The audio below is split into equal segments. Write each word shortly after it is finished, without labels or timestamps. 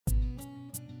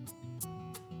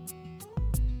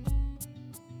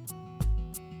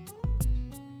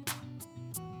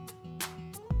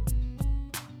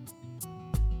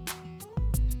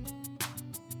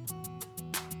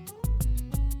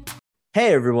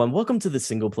Hey everyone, welcome to the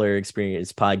Single Player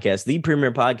Experience podcast, the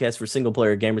premier podcast for single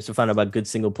player gamers to find out about good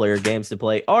single player games to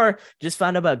play or just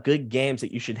find out about good games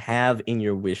that you should have in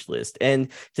your wish list. And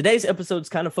today's episode is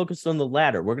kind of focused on the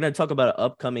latter. We're going to talk about an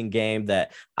upcoming game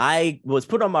that I was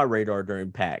put on my radar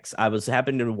during PAX. I was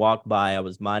happening to walk by, I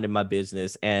was minding my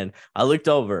business, and I looked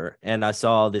over and I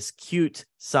saw this cute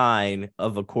sign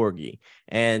of a Corgi,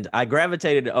 and I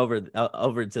gravitated over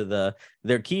to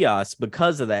their kiosk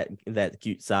because of that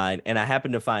cute sign. And I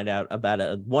happened to find out about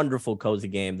a wonderful cozy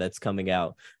game that's coming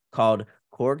out called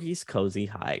Corgi's Cozy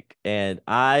Hike. And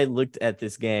I looked at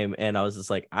this game and I was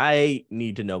just like, I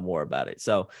need to know more about it.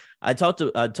 So I talked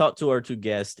to our two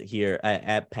guests here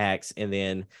at PAX, and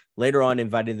then later on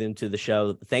invited them to the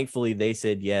show. Thankfully, they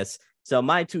said yes. So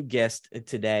my two guests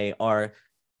today are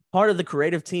part of the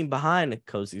creative team behind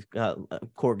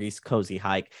Corgi's Cozy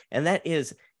Hike, and that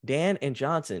is Dan and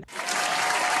Johnson.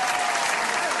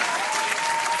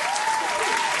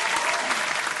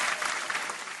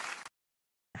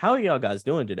 How are y'all guys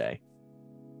doing today?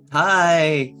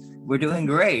 Hi, we're doing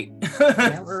great.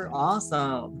 Yeah, we're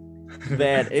awesome.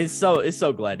 Man, it's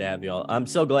so glad to have y'all. I'm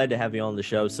so glad to have you on the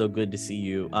show. So good to see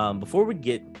you. Before we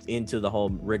get into the whole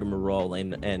rigmarole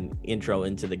and intro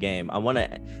into the game, I want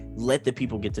to let the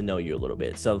people get to know you a little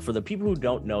bit. So for the people who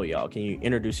don't know y'all, can you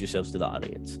introduce yourselves to the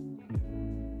audience?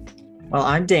 Well,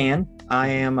 I'm Dan. I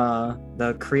am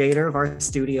the creator of our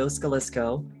studio,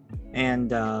 Scalisco,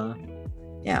 and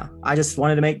I just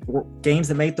wanted to make games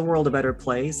that make the world a better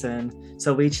place, and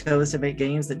so we chose to make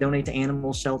games that donate to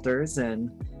animal shelters, and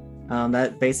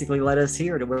that basically led us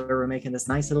here to where we're making this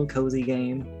nice little cozy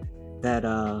game that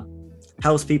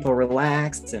helps people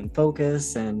relax and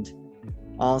focus, and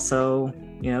also,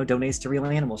 donates to real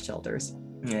animal shelters.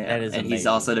 Yeah, and amazing. He's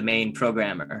also the main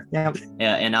programmer. Yeah,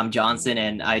 and I'm Johnson,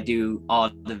 and I do all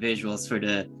the visuals for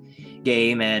the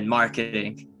game and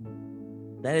marketing.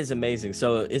 That is amazing.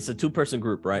 So it's a two-person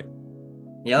group, right?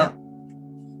 Yep.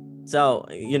 So,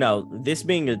 this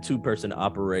being a two-person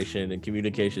operation and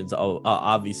communications are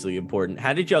obviously important.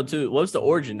 How did y'all what was the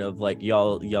origin of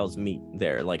y'all's meet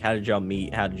there? Like, how did y'all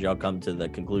meet? How did y'all come to the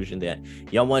conclusion that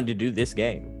y'all wanted to do this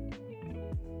game?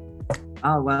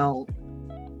 Oh, well,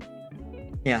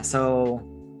 yeah, so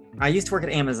I used to work at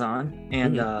Amazon,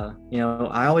 and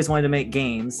I always wanted to make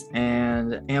games,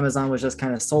 and Amazon was just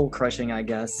kind of soul crushing, I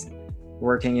guess,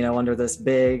 working, under this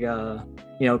big,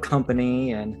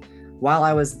 company. And while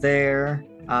I was there,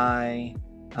 I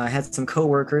had some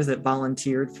coworkers that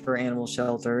volunteered for animal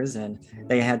shelters, and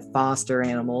they had foster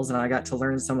animals, and I got to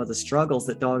learn some of the struggles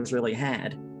that dogs really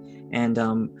had. And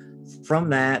from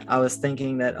that, I was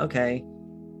thinking that, okay,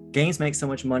 games make so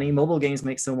much money, mobile games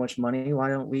make so much money, why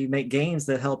don't we make games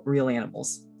that help real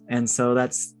animals? And so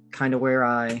that's kind of where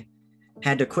I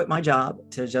had to quit my job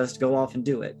to just go off and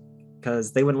do it,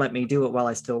 because they wouldn't let me do it while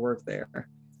I still worked there.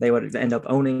 They would end up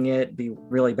owning it, be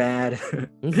really bad.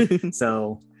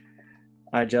 So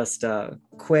I just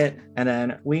quit, and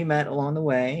then we met along the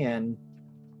way, and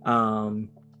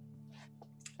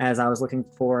as I was looking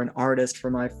for an artist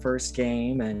for my first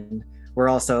game, and we're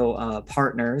also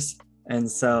partners, and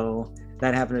so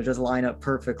that happened to just line up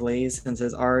perfectly, since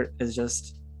his art is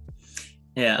just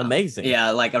amazing.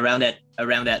 Yeah, like around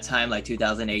that time, like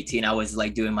 2018, I was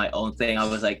like doing my own thing. I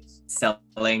was like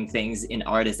selling things in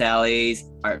artist alleys,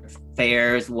 art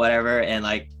fairs, whatever, and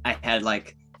like I had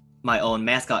like my own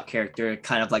mascot character,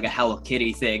 kind of like a Hello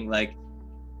Kitty thing, like,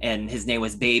 and his name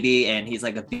was Baby, and he's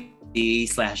like a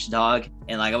bee/dog,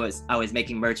 and like I was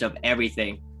making merch of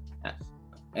everything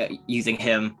using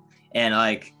him, and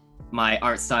like my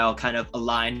art style kind of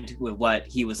aligned with what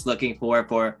he was looking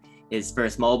for his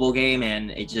first mobile game,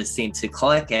 and it just seemed to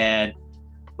click. And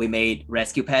we made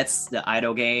Rescue Pets, the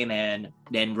idle game, and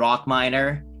then Rock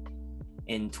Miner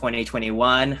in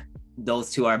 2021.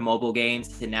 Those two are mobile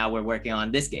games, and now we're working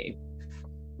on this game.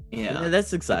 Yeah,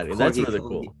 that's exciting. That's really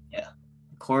cool. Yeah,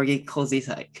 Corgi Cozy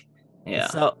Hike. Yeah.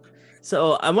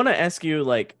 So I want to ask you,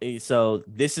 so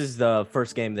this is the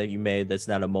first game that you made that's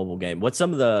not a mobile game. What's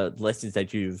some of the lessons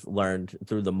that you've learned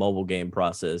through the mobile game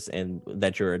process and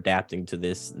that you're adapting to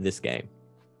this game?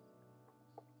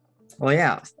 Well,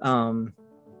 yeah.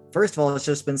 First of all, it's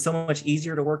just been so much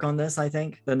easier to work on this, I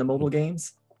think, than the mobile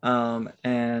games.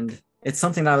 And it's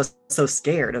something that I was so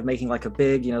scared of, making like a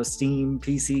big, Steam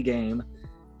PC game.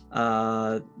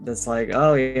 That's like,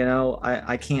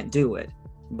 I can't do it.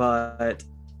 But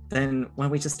then when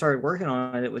we just started working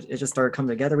on it, it just started coming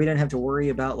together. We didn't have to worry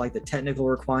about like the technical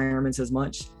requirements as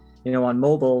much. On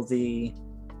mobile, since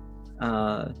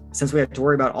we have to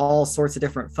worry about all sorts of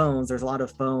different phones, there's a lot of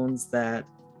phones that,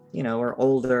 are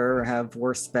older or have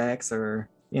worse specs, or,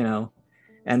 and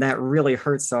that really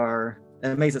hurts our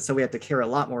it makes it so we have to care a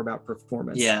lot more about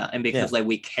performance. Yeah, and because like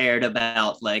we cared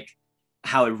about like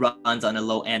how it runs on a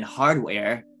low end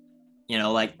hardware, you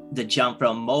know, like the jump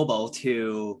from mobile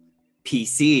to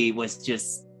PC was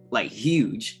just like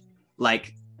huge.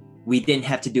 Like we didn't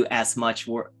have to do as much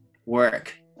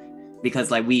work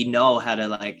because like we know how to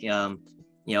like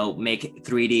you know, make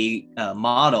 3D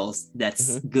models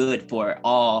that's good for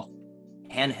all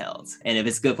handhelds. And if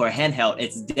it's good for a handheld,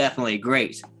 it's definitely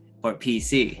great for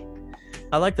PC.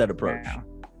 I like that approach. Yeah.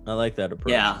 I like that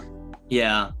approach. Yeah.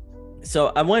 Yeah.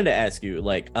 So I wanted to ask you,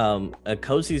 like, a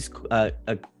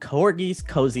Corgi's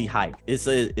cozy hike.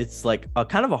 It's like a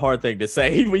kind of a hard thing to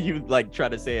say when you like try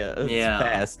to say it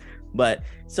fast. But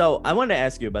so I wanted to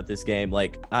ask you about this game.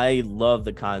 Like, I love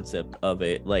the concept of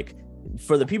it. Like,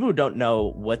 for the people who don't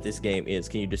know what this game is,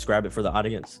 can you describe it for the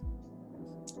audience?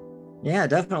 Yeah,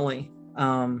 definitely.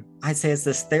 I'd say it's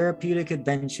this therapeutic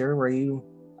adventure where you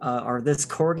are this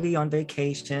Corgi on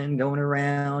vacation, going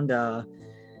around,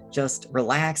 just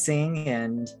relaxing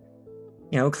and,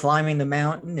 you know, climbing the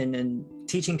mountain and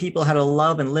teaching people how to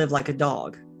love and live like a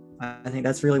dog. I think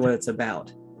that's really what it's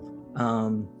about.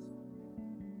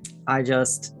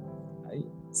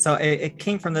 So it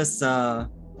came from this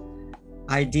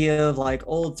idea of like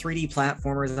old 3D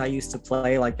platformers that I used to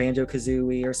play, like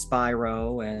Banjo-Kazooie or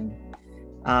Spyro, and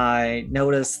I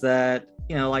noticed that,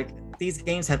 you know, like these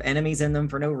games have enemies in them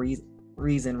for no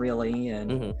reason really,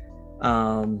 and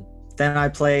then I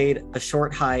played A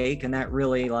Short Hike, and that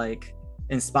really like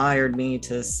inspired me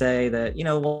to say that, you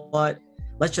know what,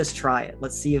 let's just try it.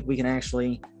 Let's see if we can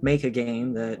actually make a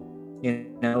game that,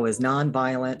 you know, is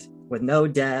non-violent, with no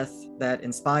death, that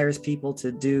inspires people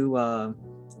to do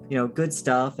you know, good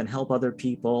stuff and help other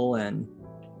people, and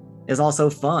is also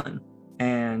fun.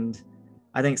 And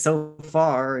I think so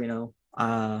far, you know,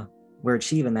 we're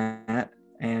achieving that.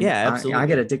 And yeah, absolutely. I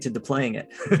get addicted to playing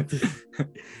it.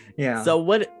 Yeah. So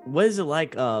what is it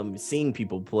like seeing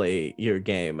people play your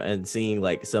game and seeing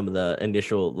like some of the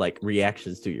initial like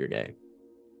reactions to your game?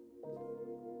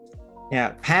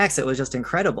 Yeah, PAX, it was just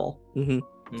incredible.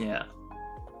 Yeah,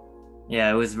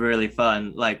 it was really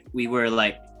fun. Like we were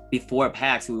like, before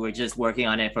PAX, we were just working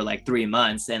on it for like 3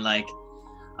 months, and like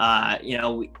you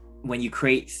know, when you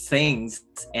create things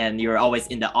and you're always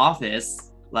in the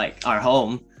office, like our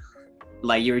home,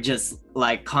 like you're just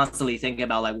like constantly thinking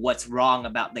about like what's wrong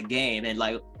about the game and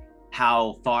like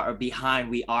how far behind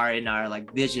we are in our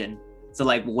like vision. So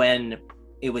like when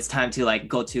it was time to like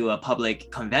go to a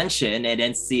public convention and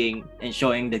then seeing and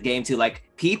showing the game to like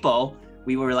people,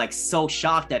 we were like so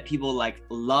shocked that people like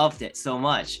loved it so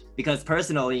much, because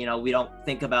personally, you know, we don't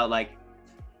think about like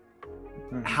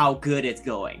how good it's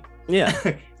going.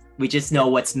 Yeah. We just know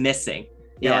what's missing.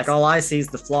 Yeah, like all I see is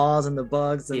the flaws and the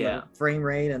bugs and the frame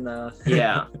rate and the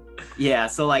yeah.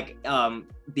 So like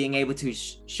being able to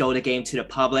show the game to the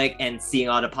public and seeing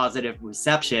all the positive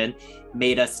reception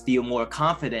made us feel more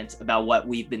confident about what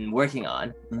we've been working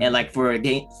on. And like for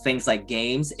things like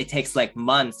games, it takes like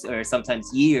months or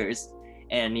sometimes years,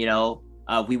 and you know,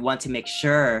 we want to make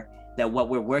sure that what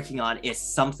we're working on is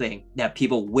something that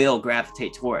people will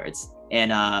gravitate towards.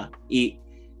 And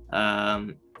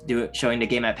showing the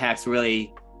game at PAX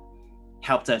really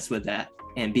helped us with that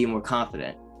and be more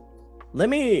confident.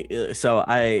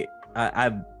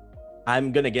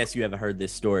 I'm gonna guess you haven't heard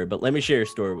this story, but let me share a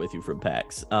story with you from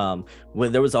PAX.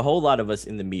 When there was a whole lot of us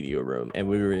in the media room, and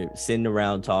we were sitting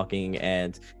around talking,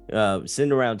 and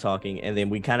then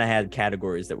we kind of had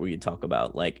categories that we would talk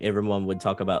about. Like everyone would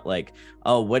talk about like,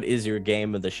 oh, what is your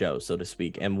game of the show, so to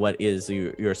speak, and what is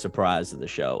your surprise of the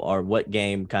show, or what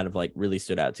game kind of like really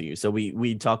stood out to you. So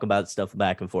we talk about stuff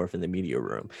back and forth in the media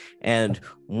room, and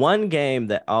one game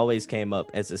that always came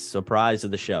up as a surprise of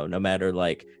the show, no matter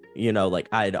like, you know, like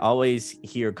I'd always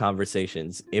hear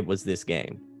conversations, it was this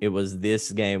game was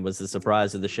the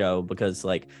surprise of the show, because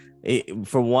like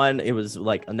for one, it was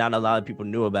like not a lot of people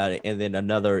knew about it, and then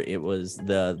another, it was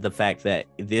the fact that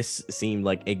this seemed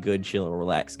like a good chill and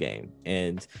relax game.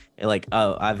 And like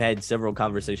I've had several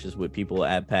conversations with people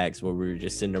at PAX where we were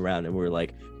just sitting around and we were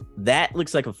like, that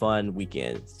looks like a fun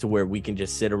weekend to where we can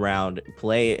just sit around,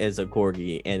 play as a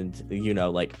Corgi, and you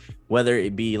know, like whether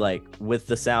it be like with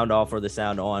the sound off or the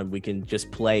sound on, we can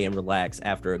just play and relax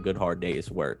after a good hard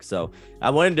day's work. So I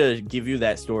wanted to give you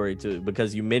that story too,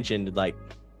 because you mentioned like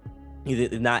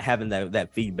not having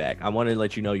that feedback. I wanted to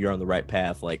let you know you're on the right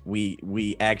path. Like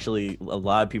we actually, a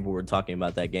lot of people were talking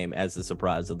about that game as the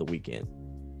surprise of the weekend.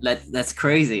 That's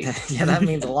crazy. Yeah, that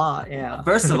means a lot. Yeah.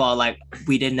 First of all, like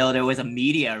we didn't know there was a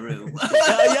media room.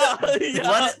 Yeah.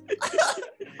 What?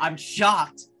 I'm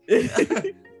shocked.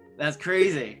 That's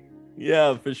crazy.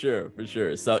 Yeah, for sure, for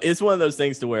sure. So it's one of those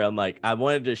things to where I'm like, I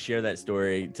wanted to share that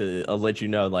story to let you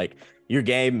know, like, your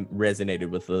game resonated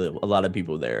with a lot of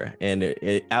people there, and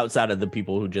outside of the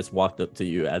people who just walked up to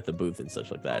you at the booth and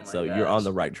such like that. Oh my So you're on gosh.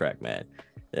 the right track, man.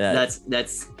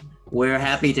 That's we're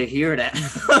happy to hear that.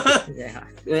 Yeah.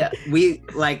 Yeah, we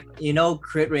like,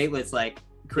 Crit Rate was like,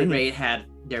 Crit Mhm. Rate had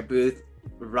their booth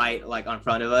right like on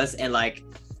front of us, and like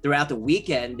throughout the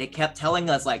weekend they kept telling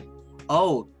us like,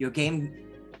 oh, your game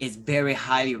is very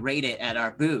highly rated at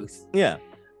our booth. Yeah.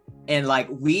 And like,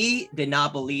 we did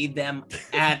not believe them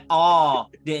at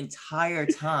all the entire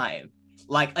time,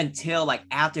 like until like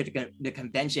after the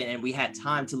convention, and we had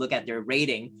time to look at their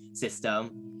rating system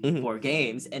Mhm. for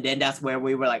games, and then that's where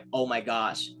we were like, oh my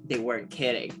gosh, they weren't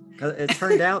kidding. Because it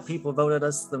turned out people voted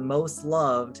us the most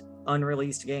loved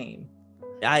unreleased game.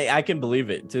 I can believe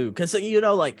it too, because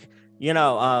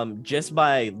just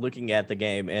by looking at the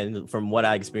game and from what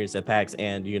I experienced at PAX,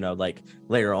 and like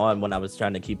later on when I was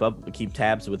trying to keep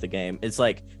tabs with the game, it's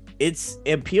like it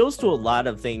appeals to a lot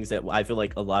of things that I feel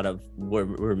like a lot of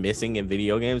we're missing in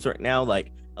video games right now.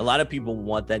 Like, a lot of people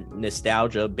want that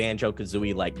nostalgia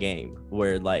Banjo-Kazooie like game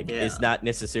where like it's not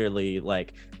necessarily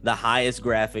like the highest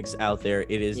graphics out there.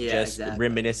 It is just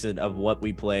reminiscent of what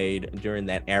we played during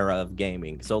that era of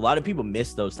gaming. So a lot of people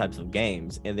miss those types of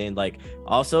games. And then like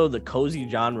also the cozy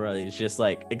genre is just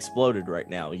like exploded right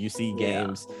now. You see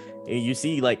games, you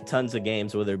see like tons of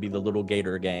games, whether it be the Little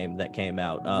Gator game that came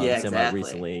out semi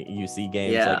recently. You see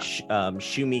games like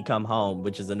Shoo Me Come Home,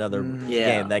 which is another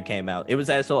game that came out. It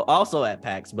was also at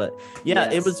PAX, but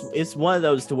it's one of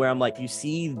those to where I'm like, you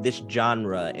see this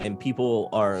genre and people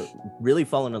are really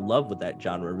falling in love with that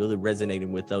genre, really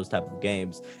resonating with those type of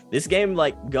games. This game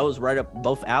like goes right up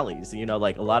both alleys,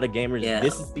 like a lot of gamers.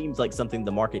 This seems like something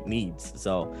the market needs.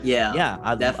 So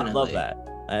I love that.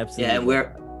 I absolutely and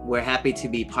we're happy to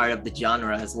be part of the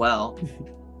genre as well.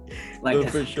 Like,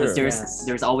 for sure.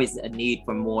 There's always a need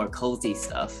for more cozy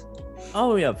stuff.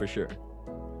 Oh yeah, for sure.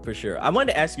 I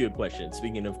wanted to ask you a question.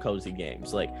 Speaking of cozy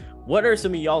games, like, what are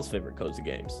some of y'all's favorite cozy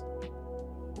games?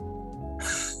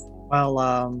 Well,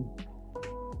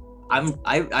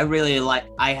 I really like.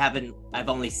 I've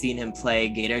only seen him play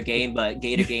Gator Game, but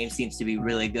Gator Game seems to be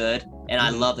really good, and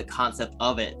I love the concept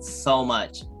of it so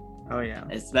much. Oh yeah.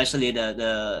 Especially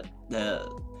the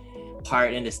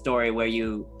part in the story where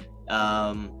you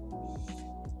want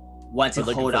to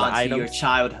hold on to your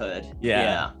childhood.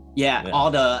 Yeah. All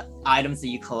the items that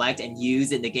you collect and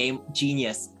use in the game,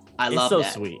 genius. I love that. It's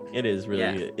so sweet. It is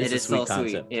really it's a sweet sweet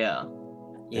concept. Sweet. Yeah.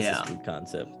 It's a sweet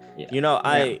concept.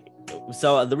 Yeah.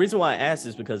 So the reason why I asked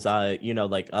is because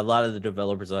like a lot of the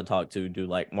developers I talk to do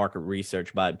like market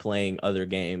research by playing other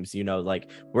games. Like,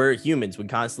 we're humans, we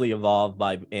constantly evolve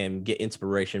and get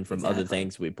inspiration from other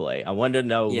things we play. I wanted to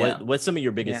know what's some of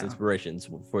your biggest inspirations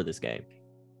for this game.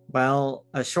 Well,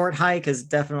 A Short Hike is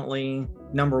definitely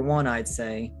number one, I'd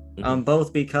say.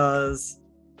 Both because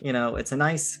it's a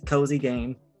nice cozy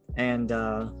game, and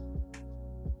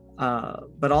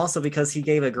but also because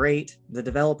the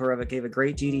developer of it gave a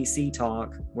great GDC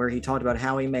talk where he talked about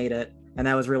how he made it, and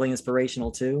that was really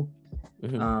inspirational too.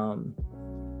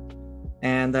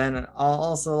 And then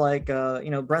also like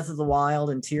Breath of the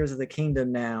Wild and Tears of the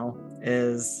Kingdom now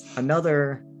is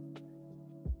another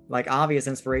like obvious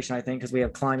inspiration, I think, because we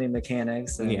have climbing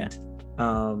mechanics, and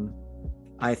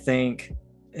I think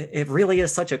it really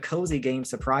is such a cozy game.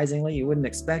 Surprisingly, you wouldn't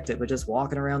expect it, but just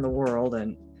walking around the world,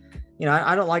 and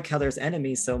I don't like how there's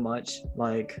enemies so much.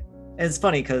 Like, it's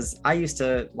funny because I used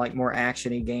to like more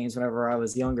actiony games whenever I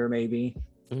was younger, maybe.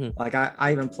 Like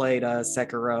I even played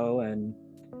Sekiro and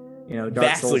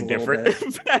Dark Souls a little bit.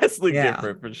 Vastly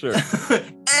different for sure.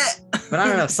 But I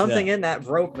don't know, something in that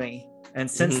broke me, and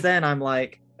since then I'm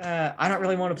like, I don't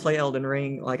really want to play Elden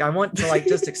Ring. Like, I want to like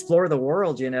just explore the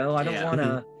world. I don't want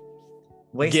to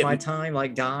waste my time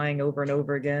like dying over and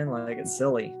over again. Like, it's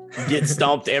silly. Get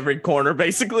stomped every corner,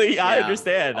 basically. I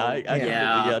understand. I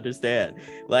completely understand.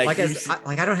 Like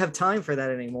I don't have time for that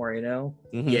anymore.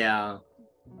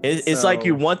 It's like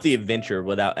you want the adventure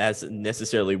without as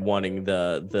necessarily wanting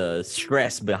the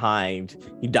stress behind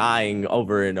you dying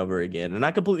over and over again. And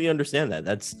I completely understand that.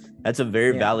 That's a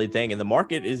very valid thing. And the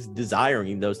market is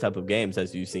desiring those type of games,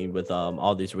 as you've seen with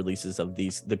all these releases of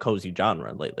the cozy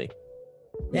genre lately.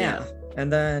 Yeah.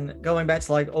 And then going back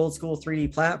to like old school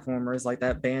 3D platformers like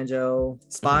that Banjo,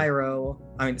 Spyro.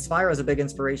 I mean, Spyro is a big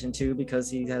inspiration too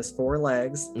because he has 4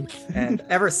 legs. And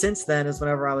ever since then is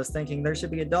whenever I was thinking there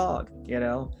should be a dog,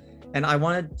 and I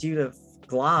wanted you to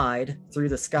glide through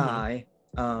the sky.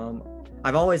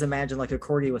 I've always imagined like a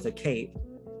Corgi with a cape.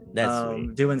 That's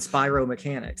sweet. Doing Spyro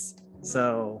mechanics.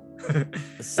 So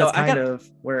So that's I kind got of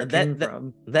where it that came that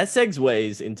from. that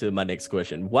segues into my next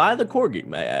question. Why the corgi,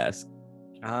 may I ask?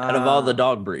 Out of all the Ah,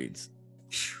 dog breeds,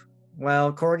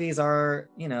 well, corgis are,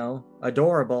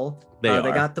 adorable. they They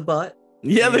are. got the butt,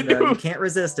 Yeah, they and you do. can't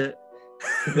resist it.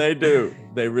 They do.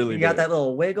 They really You do. got that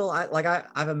little wiggle.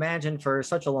 I've imagined for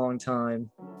such a long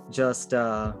time, just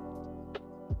like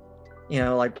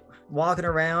walking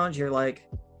around. You're like,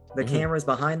 the Mhm. camera's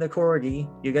behind the corgi.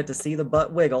 You get to see the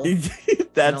butt wiggle.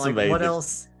 That's like, amazing. what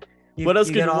else? What else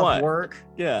could get you off want? work?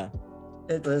 Yeah.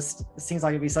 It seems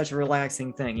like it'd be such a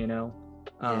relaxing thing,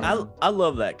 I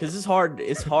love that because it's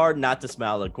hard not to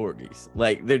smile at corgis.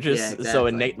 Like they're just Yeah, so exactly.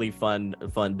 innately fun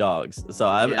dogs. So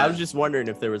I Yeah. was just wondering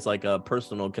if there was like a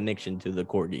personal connection to the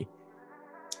corgi.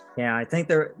 Yeah, I think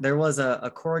there was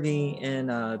a corgi in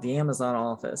the Amazon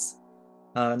office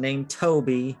named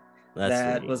Toby. That's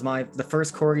that sweet. was the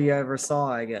first corgi I ever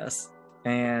saw, I guess.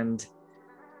 And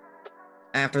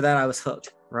after that, I was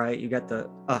hooked. Right? You got the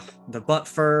butt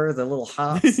fur, the little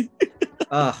hops.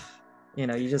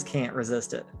 You just can't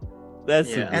resist it. That's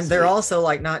Yeah. super And sweet. they're also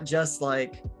like not just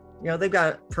like they've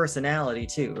got personality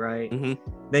too, right? Mhm.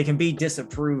 They can be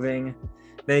disapproving,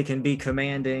 they can be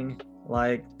commanding.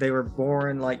 Like they were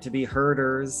born like to be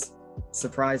herders,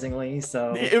 surprisingly.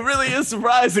 So It really is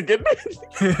surprising. Isn't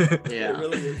it? Yeah. It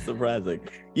really is surprising.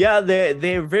 Yeah,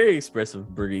 they're very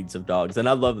expressive breeds of dogs, and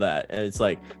I love that. And it's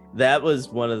like that's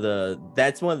one of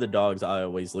the dogs I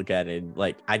always look at and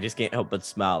like I just can't help but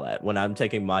smile at when I'm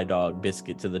taking my dog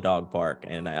Biscuit to the dog park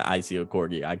and I see a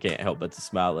corgi. I can't help but to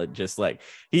smile at just like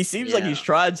he seems like he's Yeah.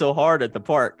 tried so hard at the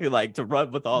park like to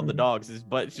run with all the Mhm. dogs. His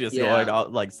butt's just Yeah. going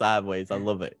out like sideways. I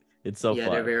love it. It's so Yeah,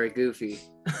 fun. they're very goofy.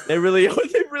 They really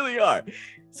are.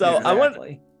 So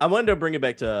exactly. I wanted to bring it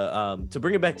back to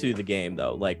the game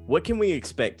though. Like, what can we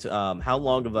expect? How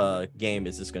long of a game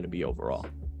is this going to be overall?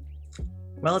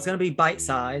 Well, it's going to be bite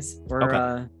size. We're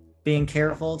Okay. Being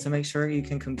careful to make sure you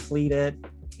can complete it,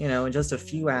 in just a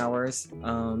few hours.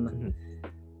 Mhm.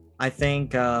 I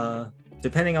think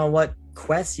depending on what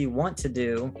quests you want to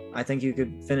do, I think you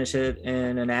could finish it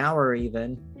in an hour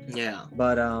even. Yeah.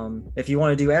 But if you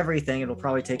want to do everything, it'll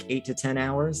probably take 8 to 10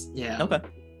 hours. Yeah. Okay.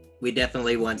 We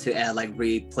definitely want to add like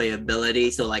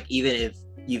replayability. So like even if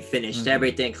you finished Mhm.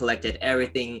 everything, collected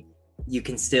everything, you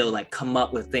can still like come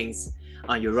up with things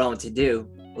on your own to do.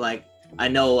 Like I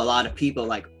know a lot of people,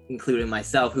 like including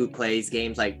myself, who plays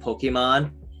games like Pokemon,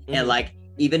 and Mhm. like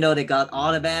even though they got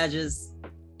all the badges,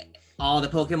 all the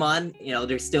Pokemon,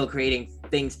 they're still creating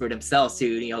things for themselves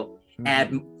to, Mhm.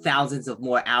 add thousands of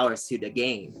more hours to the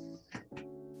game.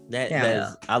 That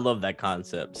is, I love that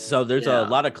concept. So there's a Yeah.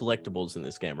 lot of collectibles in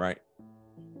this game, right?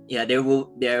 Yeah, there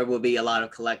will be a lot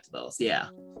of collectibles. Yeah.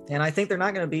 And I think they're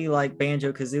not going to be like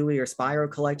Banjo-Kazooie or Spyro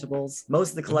collectibles. Most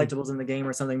of the Mhm. collectibles in the game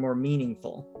are something more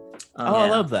meaningful. Oh, I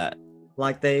Yeah. love that.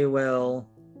 Like they will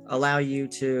allow you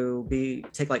to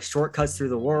take like shortcuts through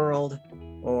the world,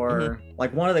 or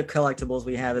like one of the collectibles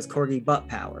we have is Corgi butt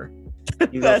power.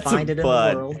 You go That's find it in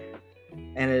fun. the world,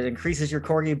 and it increases your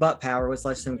Corgi butt power, which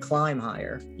lets him climb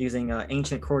higher using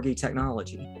ancient Corgi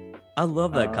technology. I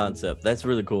love that Um, concept. That's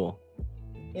really cool.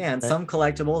 Yeah, and some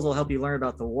collectibles will help you learn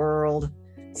about the world.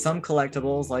 Some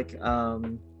collectibles like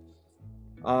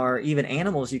are even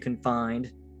animals you can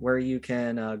find, where you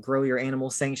can grow your animal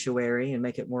sanctuary and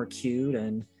make it more cute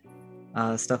and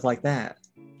stuff like that.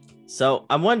 So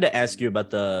I wanted to ask you about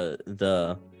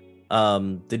the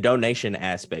donation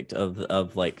aspect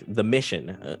of like the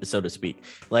mission, so to speak.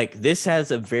 Like this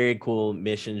has a very cool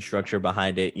mission structure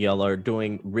behind it. Y'all are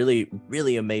doing really,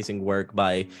 really amazing work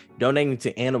by donating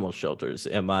to animal shelters.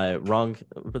 Am I wrong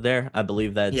there? I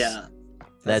believe that's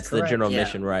That's the correct. general Yeah.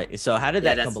 mission, right? So how did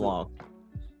Yeah, that come that's- along?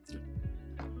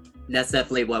 That's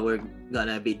definitely what we're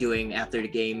gonna be doing after the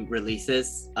game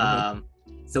releases. Mhm.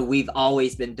 So we've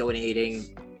always been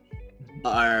donating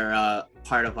our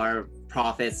part of our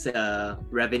profits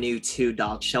revenue to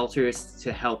dog shelters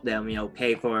to help them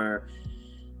pay for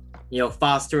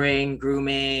fostering,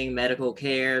 grooming, medical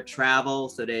care, travel,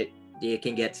 so that they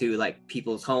can get to like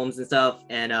people's homes and stuff.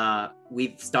 And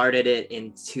we've started it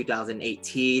in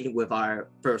 2018 with our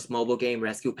first mobile game,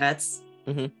 Rescue Pets.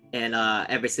 Mhm. And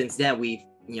ever since then we've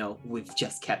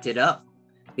just kept it up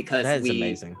because That is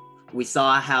amazing. we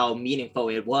saw how meaningful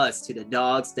it was to the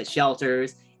dogs, the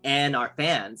shelters, and our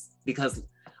fans, because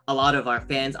a lot of our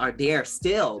fans are there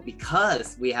still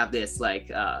because we have this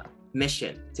like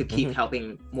mission to keep Mhm.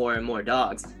 helping more and more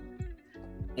dogs.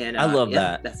 And I love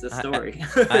that. That's the story.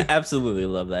 I absolutely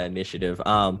love that initiative.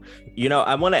 I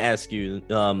want to ask you,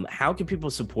 how can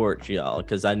people support y'all?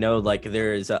 Because I know like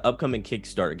there is an upcoming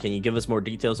Kickstarter. Can you give us more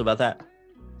details about that?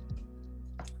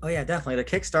 Oh yeah, definitely. The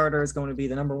Kickstarter is going to be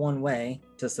the number one way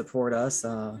to support us.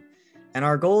 And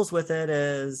our goals with it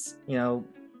is,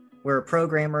 we're a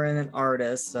programmer and an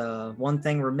artist. One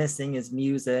thing we're missing is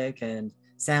music and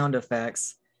sound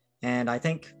effects. And I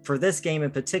think for this game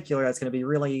in particular, that's going to be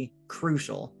really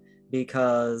crucial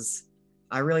because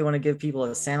I really want to give people a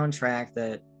soundtrack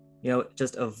that,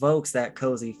 just evokes that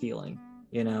cozy feeling,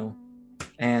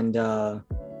 And so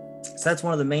that's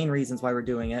one of the main reasons why we're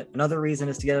doing it. Another reason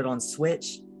is to get it on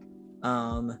Switch.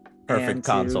 Perfect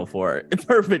console for it.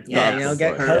 Perfect. Yeah,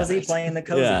 get cozy playing the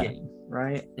cozy game,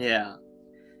 right? Yeah.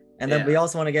 And then we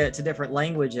also want to get it to different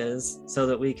languages so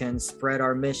that we can spread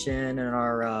our mission and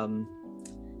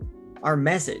our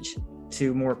message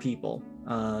to more people.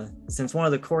 Since one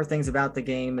of the core things about the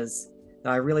game is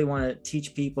that I really want to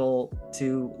teach people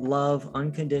to love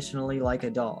unconditionally like a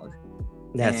dog.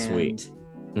 That's sweet.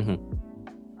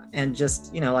 And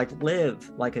just,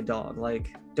 live like a dog.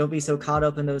 Like, don't be so caught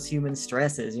up in those human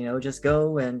stresses, just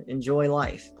go and enjoy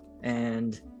life.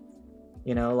 And,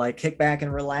 kick back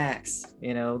and relax,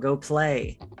 go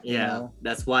play.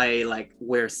 That's why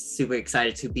we're super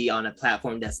excited to be on a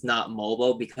platform that's not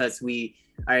mobile, because we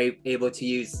are able to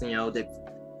use, the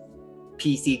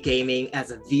PC gaming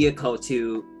as a vehicle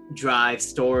to drive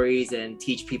stories and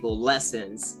teach people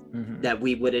lessons that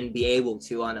we wouldn't be able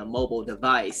to on a mobile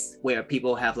device where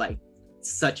people have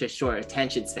such a short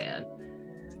attention span.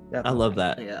 Definitely. I love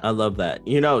that. Yeah. I love that.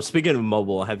 Speaking of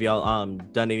mobile, have y'all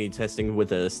done any testing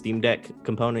with a Steam Deck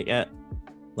component yet?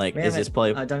 Is this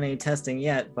play? I've done any testing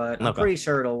yet, but I'm pretty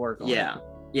sure it'll work on it.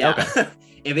 Yeah. Okay.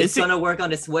 If it's gonna work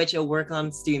on the Switch, it'll work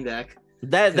on Steam Deck.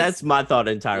 That's my thought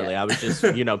entirely. I was just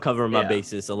covering my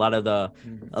bases. A lot of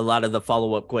the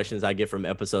follow-up questions I get from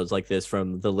episodes like this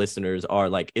from the listeners are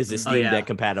is this Steam Deck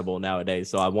compatible nowadays?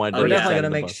 So I wanted to we're definitely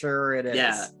gonna make sure it is.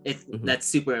 Yeah, that's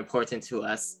super important to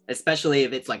us, especially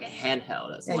if it's a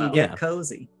handheld as well. You get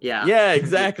cozy. Yeah,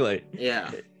 exactly.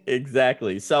 Yeah,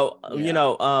 exactly. So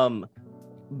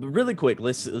really quick,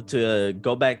 let's to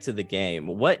go back to the game.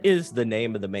 What is the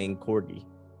name of the main corgi?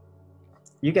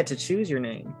 You get to choose your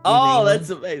name.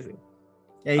 That's amazing.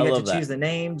 Yeah, you get to choose the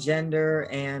name, gender,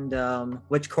 and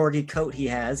which corgi coat he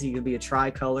has. He could be a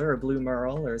tricolor, or blue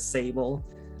merle, or sable,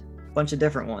 a bunch of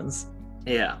different ones.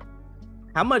 Yeah.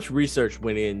 How much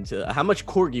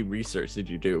corgi research did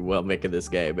you do while making this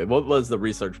game? And what was the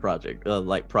research project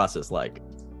process like?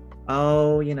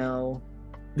 Oh,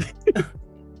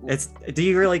 do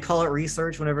you really call it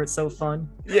research whenever it's so fun?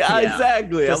 Yeah.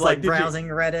 Exactly. Just I'm browsing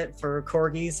Reddit for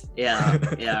corgis. Yeah.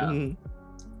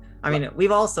 I mean,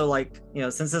 we've also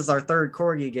since this is our third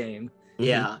corgi game,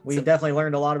 we've definitely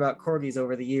learned a lot about corgis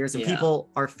over the years, and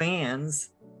our fans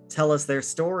tell us their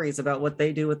stories about what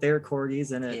they do with their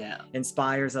corgis, and it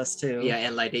inspires us too. Yeah,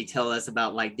 and they tell us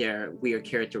about their weird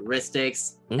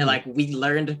characteristics, and we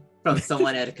learned from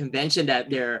someone at a convention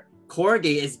that their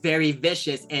corgi is very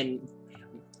vicious and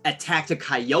attacked a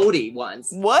coyote once.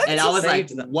 What? And I was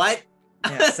what?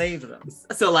 Yeah, saved them.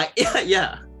 So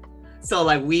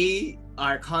So we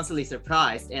are constantly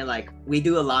surprised, and we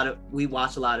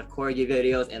watch a lot of corgi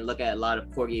videos and look at a lot of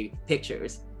corgi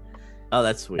pictures. Oh,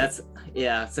 that's sweet.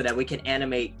 So that we can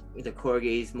animate the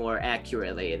corgis more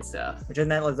accurately and stuff. Isn't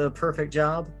that the perfect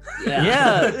job?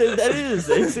 Yeah, that is.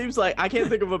 It seems like I can't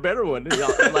think of a better one.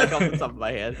 Off the top of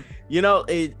my head.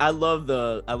 I love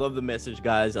the message,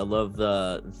 guys. I love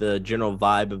the general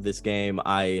vibe of this game.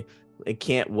 I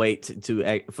can't wait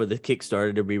for the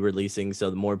Kickstarter to be releasing, so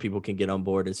the more people can get on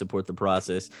board and support the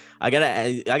process. I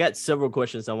got several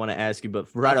questions I want to ask you, but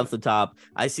right off the top,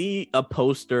 I see a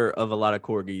poster of a lot of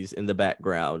corgis in the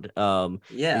background. On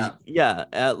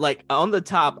the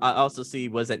top, I also see,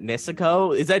 was it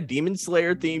Nezuko? Is that Demon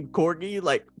Slayer themed corgi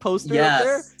poster up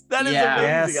there? That is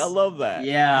amazing. I love that.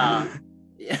 Yeah.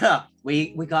 Yeah,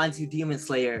 we got into Demon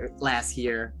Slayer last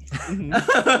year.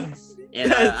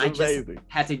 And I just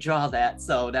had to draw that,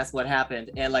 so that's what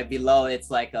happened. And below, it's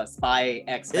a Spy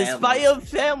X family. It's Spy X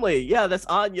family. Yeah, that's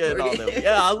Anya and all them.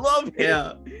 Yeah, I love it.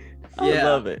 I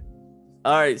love it.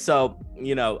 All right, so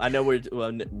I know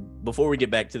before we get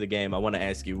back to the game, I want to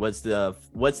ask you, what's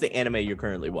the anime you're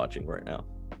currently watching right now?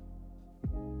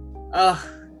 I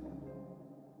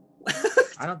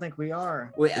don't think we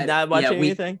are. Not watching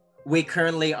anything. We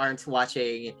currently aren't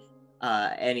watching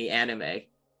any anime.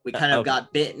 We kind of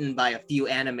got bitten by a few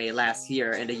anime last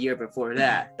year and the year before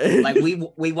that.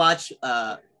 We watched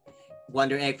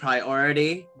Wonder Egg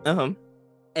Priority. And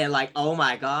oh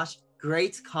my gosh,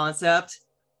 great concept,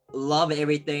 love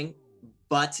everything,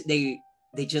 but they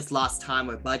just lost time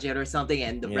or budget or something,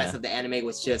 and the rest of the anime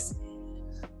was just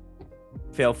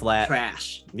fell flat,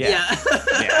 trash. Yeah.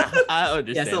 I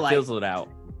understand. Fizzled out.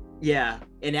 Yeah,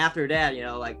 and after that,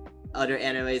 like other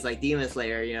animes like Demon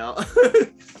Slayer,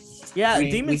 Yeah,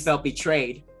 we felt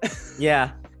betrayed.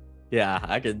 Yeah,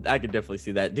 I could definitely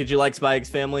see that. Did you like Spy X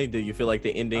Family? Do you feel like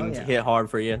the endings yeah. hit hard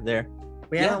for you there?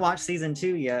 We haven't watched season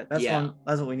 2 yet. That's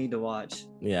what we need to watch.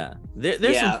 Yeah,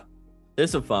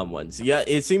 there's some fun ones. Yeah,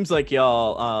 it seems like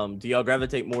y'all do y'all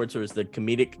gravitate more towards the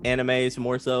comedic animes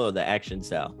more so, or the action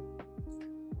style?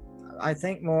 I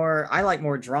think I like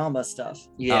more drama stuff.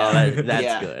 Yeah,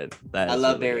 that's good. I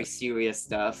love really very serious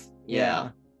stuff. Yeah.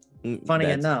 Funny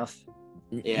enough.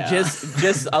 Yeah,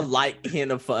 just a light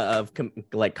hint of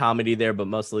like comedy there, but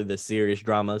mostly the serious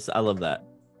dramas. I love that.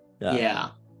 Yeah,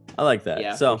 I like that.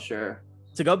 Yeah, so for sure.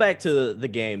 To go back to the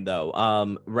game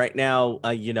though, right now,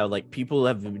 like people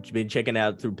have been checking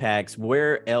out through PAX.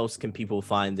 Where else can people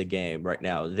find the game right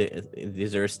now?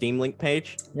 Is there a Steam link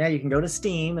page? Yeah, you can go to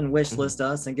Steam and wishlist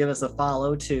us and give us a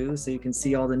follow too, so you can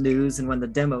see all the news and when the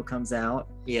demo comes out.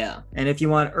 Yeah. And if you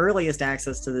want earliest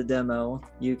access to the demo,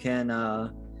 you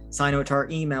can sign up to our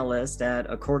email list at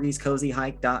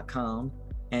corgiscozyhike.com,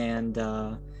 and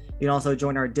you can also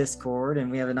join our Discord, and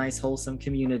we have a nice wholesome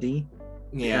community.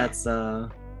 Yeah, that's that'll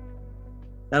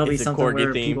be something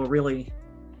where people really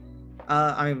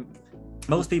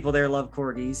most people there love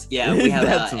corgis. Yeah, we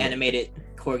have animated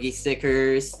corgi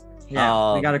stickers.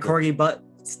 Yeah, we got a corgi butt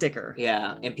sticker.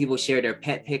 Yeah, and people share their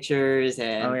pet pictures,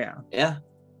 and yeah,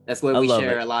 that's where we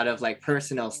share a lot of like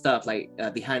personal stuff, like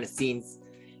behind the scenes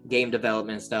game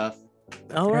development stuff.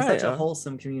 Such a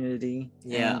wholesome community.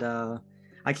 Yeah. And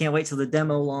I can't wait till the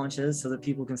demo launches so that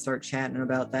people can start chatting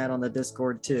about that on the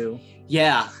Discord too.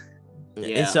 Yeah.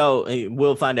 And so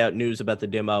we'll find out news about the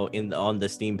demo on the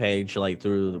Steam page, like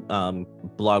through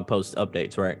blog post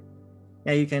updates, right?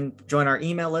 Yeah, you can join our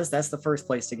email list. That's the first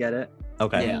place to get it.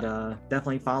 Okay. And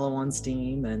definitely follow on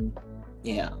Steam and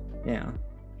yeah.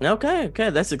 Okay,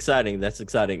 that's exciting.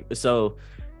 So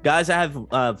guys, I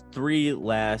have 3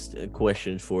 last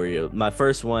questions for you. My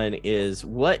first one is,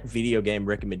 what video game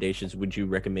recommendations would you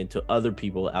recommend to other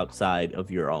people outside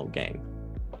of your own game?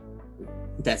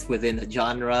 That's within the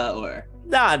genre, or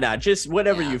nah, just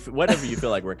whatever you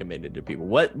feel like recommended to people.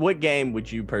 What game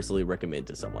would you personally recommend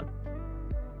to someone?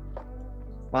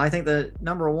 Well, I think the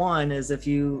number one is, if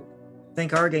you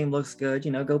think our game looks good,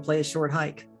 go play a short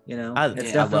hike. It's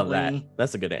definitely, I love that.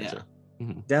 That's a good answer.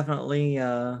 Yeah. Definitely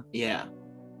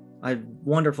a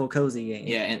wonderful cozy game.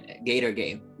 Yeah, and Gator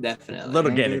game, definitely.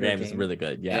 Little Gator game is really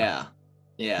good. Yeah.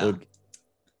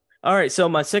 All right, so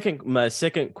my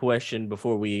second question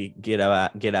before we get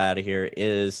out of here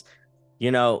is,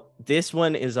 this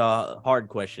one is a hard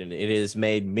question. It has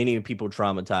made many people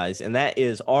traumatized, and that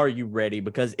is, are you ready?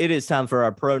 Because it is time for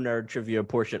our Pro Nerd Trivia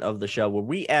portion of the show, where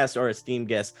we asked our esteemed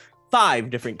guests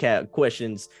 5 different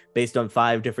questions based on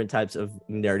 5 different types of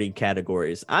nerdy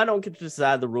categories. I don't get to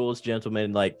decide the rules,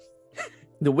 gentlemen. Like,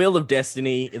 the wheel of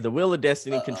destiny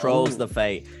controls the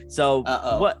fate. So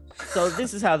So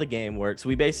this is how the game works.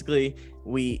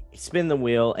 We spin the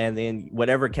wheel, and then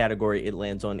whatever category it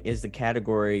lands on is the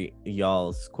category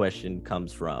y'all's question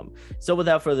comes from. So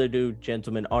without further ado,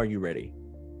 gentlemen, are you ready?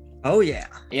 Oh yeah.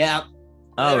 Yeah.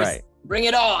 All right. Bring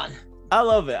it on. I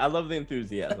love it. I love the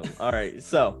enthusiasm. All right.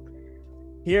 So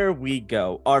here we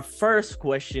go. Our first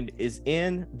question is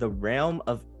in the realm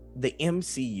of the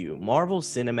MCU, Marvel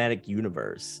Cinematic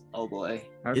Universe. Oh boy.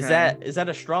 Okay. Is that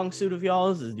a strong suit of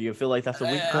y'all's? Do you feel like that's a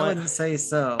weak point? I wouldn't say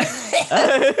so.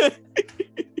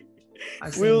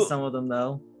 I've seen some of them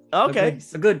though. Okay.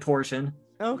 A good portion.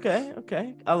 Okay.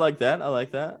 I like that.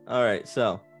 All right.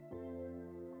 So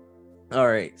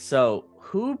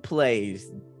who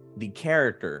plays the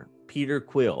character Peter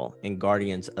Quill in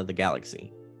Guardians of the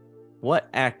Galaxy? What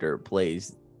actor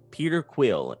plays Peter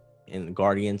Quill in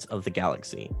Guardians of the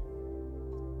Galaxy?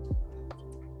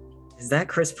 Is that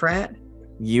Chris Pratt?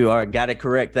 You got it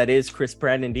correct. That is Chris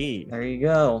Pratt indeed. There you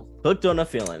go. Hooked on a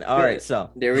feeling. All right, so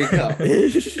there we go.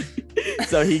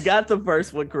 So he got the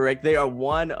first one correct. They are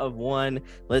 1 of 1.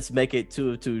 Let's make it 2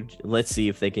 of 2. Let's see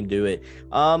if they can do it.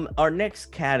 Our next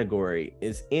category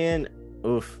is in.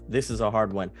 This is a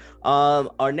hard one.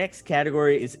 Our next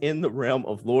category is in the realm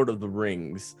of Lord of the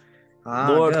Rings.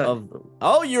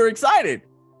 Oh, you're excited.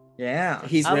 Yeah,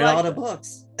 he's read all the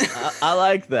books. I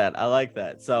like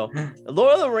that. So,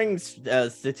 Lord of the Rings,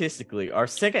 statistically, our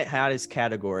second hottest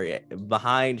category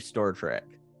behind Star Trek.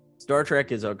 Star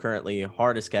Trek is our currently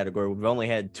hardest category. We've only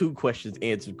had 2 questions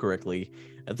answered correctly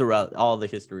throughout all the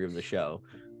history of the show.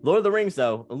 Lord of the Rings,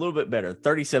 though, a little bit better.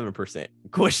 37%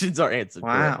 questions are answered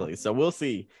correctly. So we'll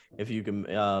see if you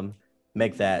can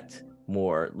make that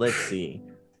more. Let's see.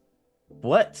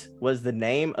 What was the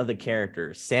name of the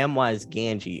character Samwise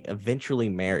Gamgee eventually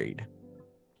married?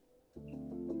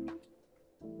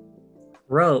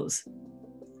 Rose.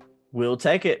 We'll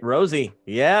take it, Rosie.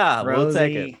 Yeah, we'll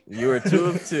take it. Rosie. You are 2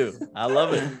 of 2. I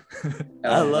love it.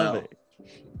 I love it.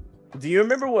 Do you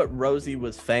remember what Rosie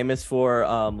was famous for?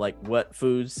 Like what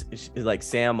foods like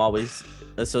Sam always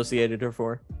associated her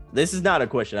for? This is not a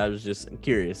question. I was just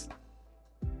curious.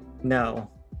 No.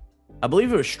 I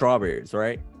believe it was strawberries,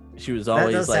 right? She was That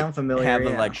always does like sound familiar, having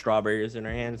yeah. like strawberries in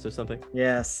her hands or something.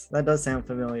 Yes, that does sound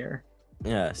familiar.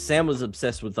 Yeah, Sam was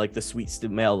obsessed with like the sweet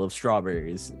smell of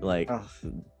strawberries. Like Oh,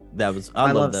 that was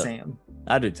I love that. Sam.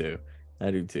 I do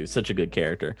too. Such a good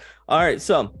character. All right,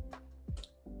 so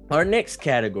our next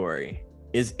category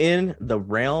is in the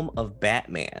realm of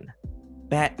Batman.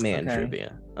 Batman Okay.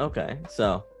 trivia. Okay,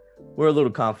 so we're a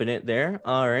little confident there.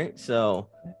 All right, so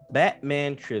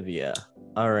Batman trivia.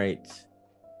 All right.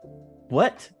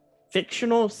 What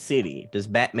fictional city does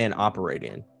Batman operate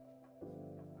in?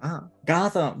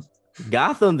 Gotham.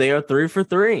 Gotham. They are 3 for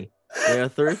 3. They are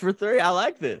 3 for 3. I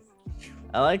like this.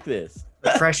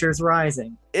 The pressure's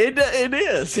rising. It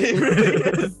is. It really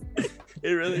is.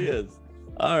 It really is.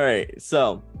 All right.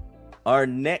 So our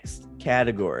next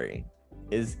category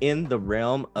is in the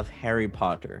realm of Harry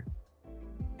Potter.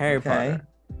 Harry Potter.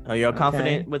 Are y'all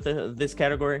confident with this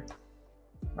category?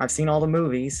 I've seen all the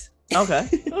movies. Okay.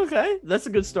 Okay. That's a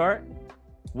good start.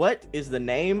 What is the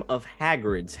name of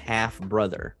Hagrid's half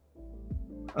brother?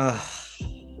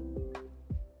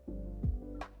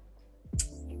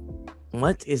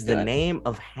 What is the name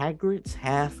of Hagrid's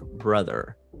half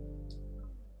brother?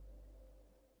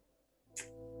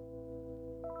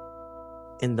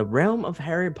 In the realm of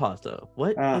Harry Potter,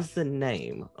 what is the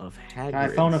name of Hagrid's I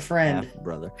phone a friend. half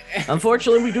brother?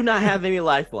 Unfortunately, we do not have any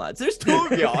lifelines. There's 2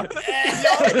 of y'all.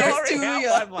 There's 2 of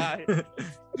y'all. Lifeline.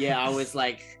 Yeah, I was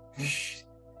like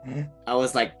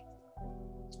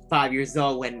 5 years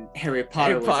old when Harry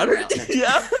Potter was around.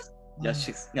 Yeah.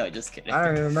 Just kidding. I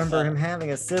don't remember him having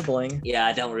a sibling. Yeah,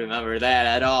 I don't remember that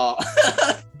at all.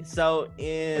 So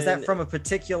Is that from a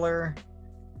particular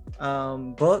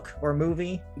book or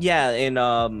movie? Yeah, and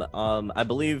I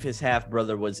believe his half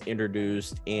brother was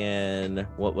introduced in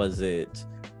what was it?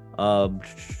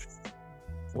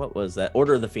 What was that?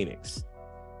 Order of the Phoenix.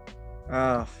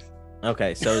 Oh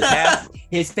Okay, so his half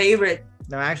His favorite.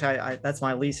 no, actually, that's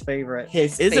my least favorite.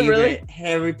 His Is it favorite really?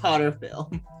 Harry Potter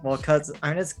film. Well, cause I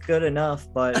mean it's good enough,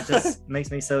 but it just makes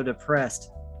me so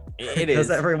depressed. it Because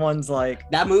is. everyone's like,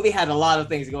 That movie had a lot of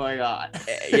things going on.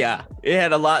 Yeah, it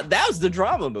had a lot. That was the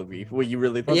drama movie when you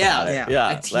really think Yeah, about it.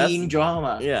 yeah. A teen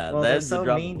drama. Yeah, well, they're that's the so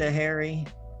drama. mean to Harry.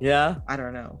 Yeah. I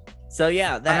don't know. So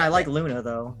yeah, I mean, I that like Luna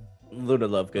though. Luna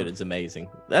Lovegood is amazing.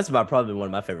 That's probably one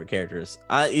of my favorite characters.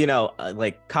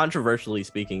 Like controversially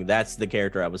speaking, that's the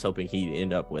character I was hoping he'd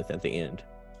end up with at the end.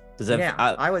 Because Yeah,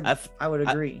 I would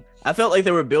agree. I felt like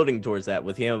they were building towards that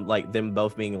with him, like them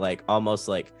both being like almost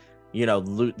like,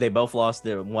 they both lost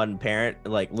their one parent.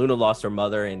 Like Luna lost her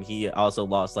mother, and he also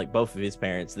lost like both of his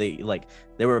parents. They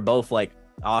were both like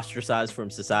ostracized from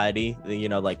society.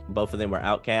 Like both of them were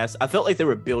outcasts. I felt like they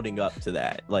were building up to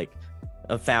that, like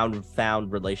a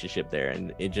found relationship there,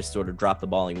 and it just sort of dropped the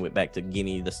ball and went back to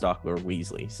Ginny the Stalker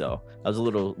Weasley. So I was a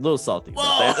little salty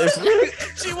about that.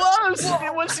 She was.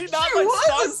 Was she not like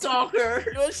stalker?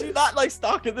 Was she not like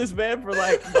stalking this man for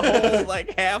like the whole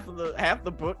like half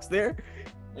the books there?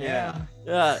 Yeah.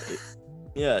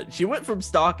 She went from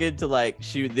stalking to like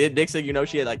next thing you know,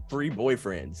 she had like 3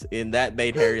 boyfriends, and that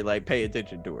made Harry like pay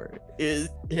attention to her.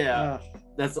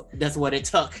 That's what it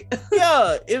took.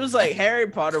 Yeah, it was like Harry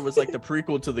Potter was like the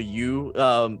prequel to the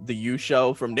You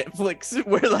show from Netflix,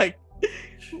 where like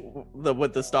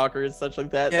with the stalker and such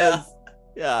like that.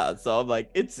 Yeah. So I'm like,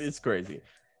 it's crazy.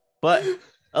 But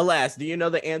alas, do you know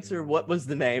the answer? What was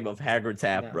the name of Hagrid's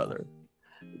half brother?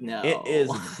 No. It is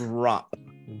Grump.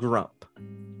 Grump.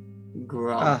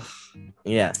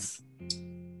 Yes.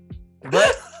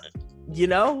 But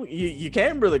you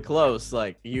came really close.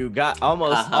 Like you got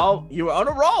almost you were on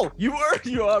a roll. You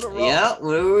were on a roll. Yeah,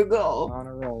 where we go. On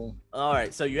a roll. All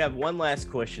right, so you have one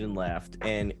last question left,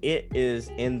 and it is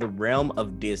in the realm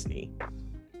of Disney.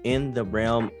 In the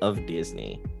realm of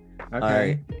Disney. Okay. All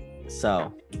right.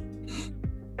 So,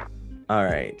 all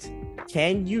right.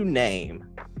 Can you name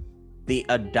the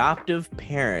adoptive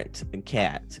parent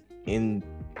cat in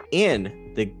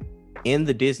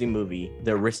the Disney movie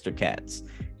The Aristocats?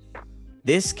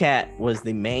 This cat was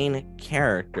the main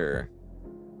character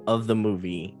of the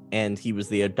movie, and he was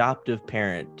the adoptive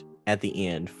parent at the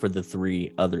end for the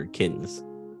 3 other kittens.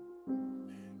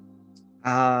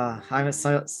 I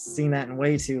haven't seen that in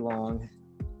way too long.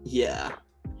 Yeah.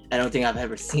 I don't think I've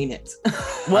ever seen it.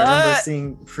 What? I remember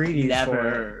seeing previews for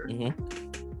Never. Mhm.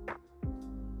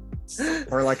 it,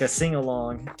 or like a sing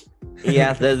along.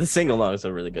 Yeah, the sing-alongs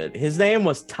are really good. His name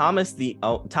was Thomas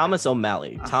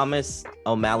O'Malley. Thomas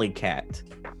O'Malley Cat.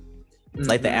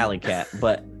 Like the alley cat.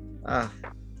 But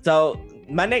so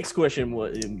my next question,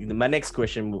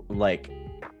 like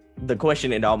the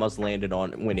question it almost landed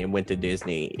on when it went to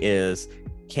Disney is,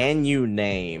 can you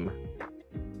name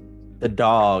the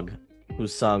dog who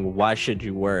sung "Why Should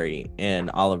You Worry" in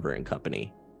Oliver and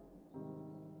Company?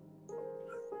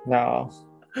 No.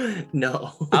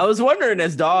 No. I was wondering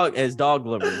as dog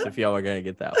lovers if y'all are gonna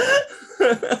get that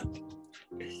one.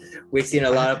 We've seen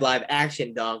a lot of live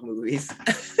action dog movies.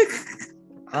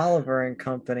 Oliver and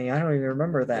Company. I don't even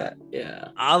remember that. Yeah.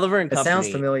 Oliver and Company. It sounds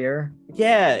familiar.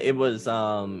 Yeah, it was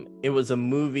a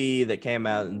movie that came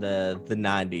out in the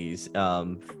 90s.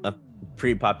 A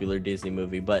pretty popular Disney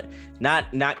movie, but not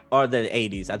or the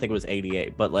 80s. I think it was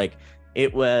 88, but like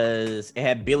it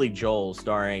had Billy Joel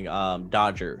starring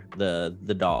Dodger,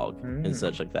 the dog, and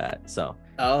such like that. So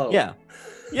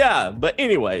yeah, but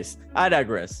anyways, I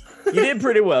digress. You did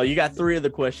pretty well. You got 3 of the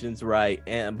questions right.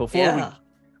 And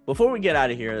before we get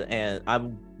out of here, and I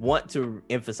want to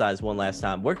emphasize one last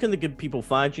time, where can the good people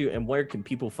find you, and where can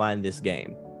people find this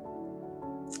game?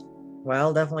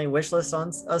 Well, definitely wishlist on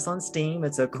us on Steam.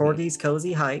 It's a Corgi's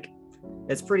Cozy Hike.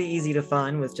 It's pretty easy to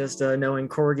find with just knowing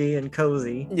Corgi and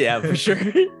Cozy. Yeah, for sure.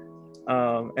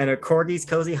 And a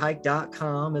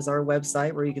corgiscozyhike.com is our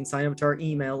website where you can sign up to our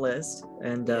email list.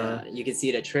 And you can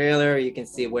see the trailer. You can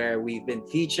see where we've been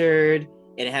featured.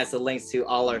 And it has the links to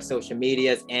all our social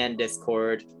medias and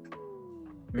Discord.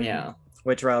 Yeah.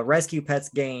 Which Rescue Pets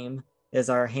Game is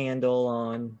our handle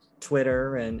on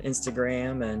Twitter and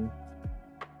Instagram and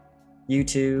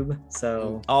YouTube.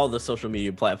 So all the social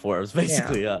media platforms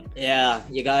basically. Yeah,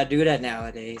 you gotta do that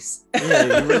nowadays.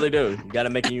 Yeah, you really do. You gotta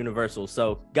make it universal.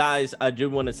 So guys, I do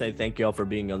want to say thank y'all for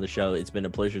being on the show. It's been a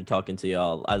pleasure talking to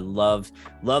y'all. I love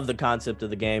the concept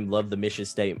of the game, love the mission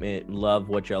statement, love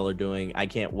what y'all are doing. I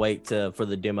can't wait for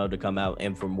the demo to come out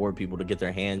and for more people to get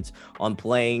their hands on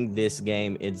playing this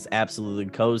game. It's absolutely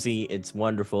cozy, it's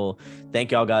wonderful.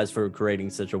 Thank y'all guys for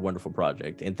creating such a wonderful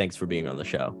project, and thanks for being on the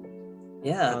show.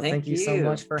 Yeah, thank you so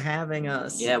much for having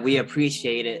us. Yeah, we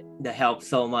appreciate it, the help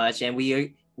so much, and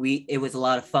it was a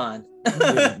lot of fun.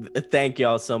 Thank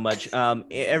y'all so much.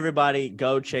 Everybody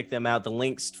go check them out. The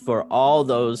links for all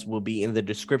those will be in the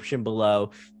description below.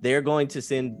 They're going to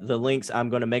send the links. I'm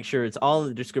going to make sure it's all in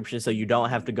the description so you don't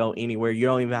have to go anywhere. You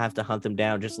don't even have to hunt them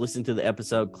down. Just listen to the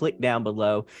episode, click down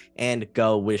below, and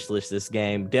go wishlist this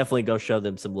game. Definitely go show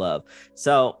them some love.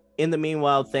 So in the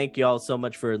meanwhile, thank y'all so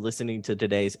much for listening to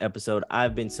today's episode.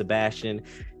 I've been Sebastian.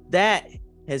 That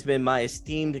has been my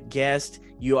esteemed guest.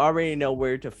 You already know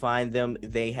where to find them.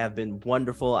 They have been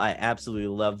wonderful. I absolutely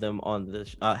love them on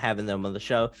having them on the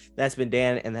show. That's been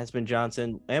Dan, and that's been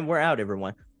Johnson, and we're out,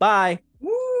 everyone. Bye.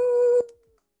 Woo!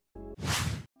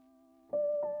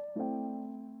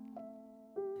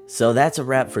 So that's a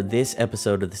wrap for this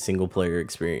episode of the Single Player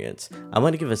Experience. I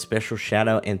want to give a special shout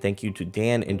out and thank you to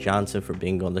Dan and Johnson for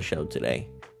being on the show today.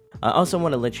 I also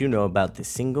want to let you know about the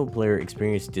Single Player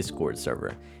Experience Discord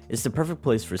server. It's the perfect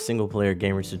place for single player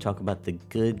gamers to talk about the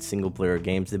good single player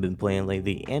games they've been playing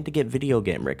lately and to get video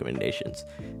game recommendations.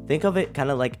 Think of it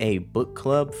kind of like a book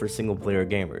club for single player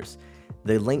gamers.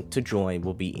 The link to join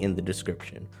will be in the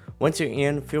description. Once you're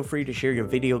in, feel free to share your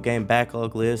video game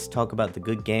backlog list, talk about the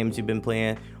good games you've been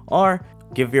playing, or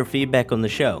give your feedback on the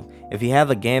show. If you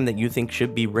have a game that you think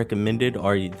should be recommended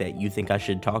or that you think I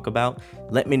should talk about,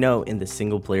 let me know in the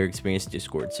Single Player Experience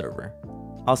Discord server.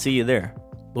 I'll see you there.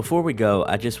 Before we go,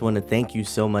 I just want to thank you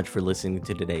so much for listening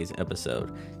to today's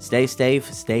episode. Stay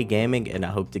safe, stay gaming, and I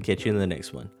hope to catch you in the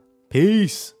next one.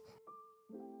 Peace!